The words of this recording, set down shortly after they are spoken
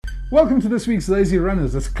Welcome to this week's Lazy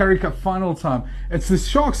Runners. It's Currie Cup final time. It's the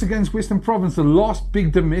Sharks against Western Province, the last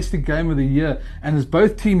big domestic game of the year. And as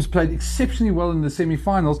both teams played exceptionally well in the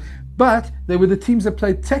semi-finals, but they were the teams that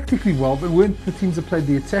played tactically well, but weren't the teams that played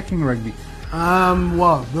the attacking rugby.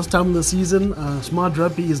 Well, this time of the season, smart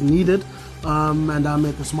rugby is needed. And I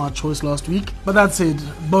made the smart choice last week. But that said,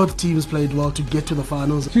 both teams played well to get to the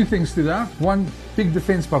finals. Two things stood out. One, big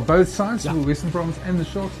defence by both sides, for Western Province and the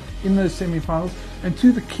Sharks in those semi-finals. And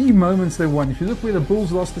two, the key moments they won. If you look where the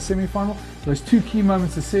Bulls lost the semi-final, those two key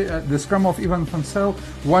moments, the scrum off Ivan van Zyl,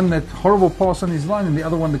 one that horrible pass on his line and the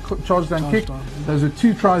other one the charge down kick. Those were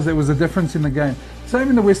two tries that was the difference in the game. Same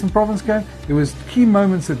in the Western Province game, there was key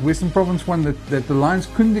moments that Western Province won that the Lions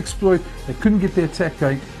couldn't exploit, they couldn't get their attack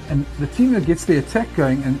going, and the team that gets their attack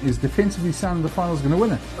going and is defensively sound in the final is going to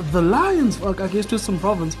win it. The Lions, against Western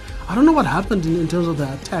Province, I don't know what happened in terms of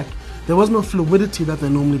their attack. There was no fluidity that they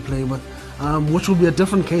normally play with, which will be a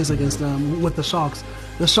different case against with the Sharks.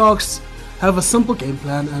 The Sharks have a simple game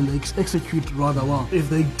plan and they execute rather well. If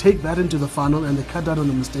they take that into the final and they cut down on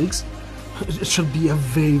the mistakes, it should be a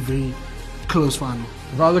very, very close final.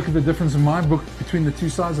 If I look at the difference in my book between the two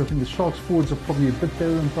sides, I think the Sharks forwards are probably a bit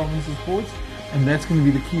better than Province's forwards, and that's going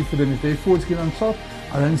to be the key for them. If their forwards get on top,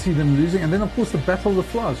 I don't see them losing. And then of course the battle of the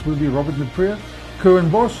flyers will be Robert du Preez, Cohen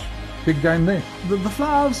Bosch, big game there. The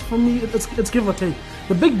flyers, for me, it's give or take.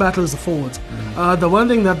 The big battle is the forwards. The one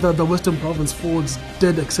thing that the Western Province forwards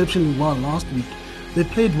did exceptionally well last week, they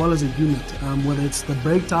played well as a unit, whether it's the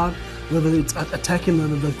breakdown, whether it's attacking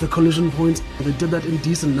the collision points. They did that in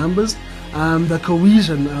decent numbers. The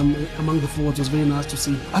cohesion among the forwards was very nice to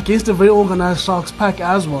see. Against a very organized Sharks pack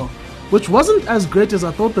as well, which wasn't as great as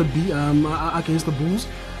I thought they'd be against the Bulls.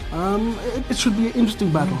 It should be an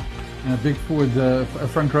interesting battle. And a big forward,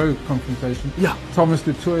 front row confrontation. Yeah. Thomas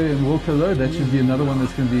du Toit and Wilco Lowe, that should be another one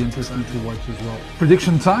that's going to be interesting to watch as well.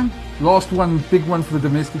 Prediction time, last one, big one for the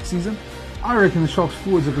domestic season. I reckon the Sharks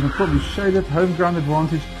forwards are going to probably shade it, home ground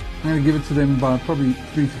advantage. I'm going to give it to them by probably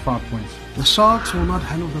 3 to 5 points. The Sharks will not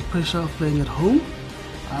handle the pressure of playing at home.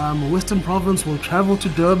 Western Province will travel to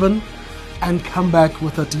Durban and come back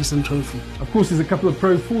with a decent trophy. Of course, there's a couple of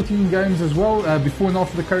Pro 14 games as well before and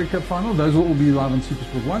after the Currie Cup final. Those will all be live on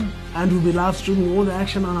SuperSport 1. And we'll be live streaming all the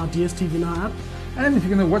action on our DSTV Now app. And if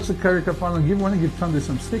you're going to watch the Currie Cup final, want to give Thunder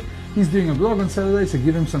some stick. He's doing a vlog on Saturday, so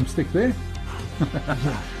give him some stick there.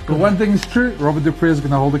 But one thing is true, Robert du Preez is going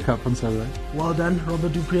to hold the cup on Saturday. Well done,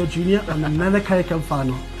 Robert du Preez Jr. on another Currie Cup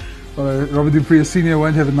final. Well, Robert du Preez Sr.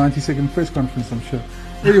 won't have a 90-second press conference, I'm sure.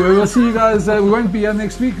 Anyway, we'll see you guys. We won't be here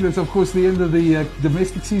next week. That's, of course, the end of the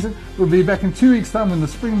domestic season. We'll be back in 2 weeks' time when the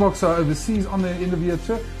Springboks are overseas on their end-of-year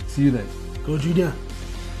tour. See you then. Go Junior.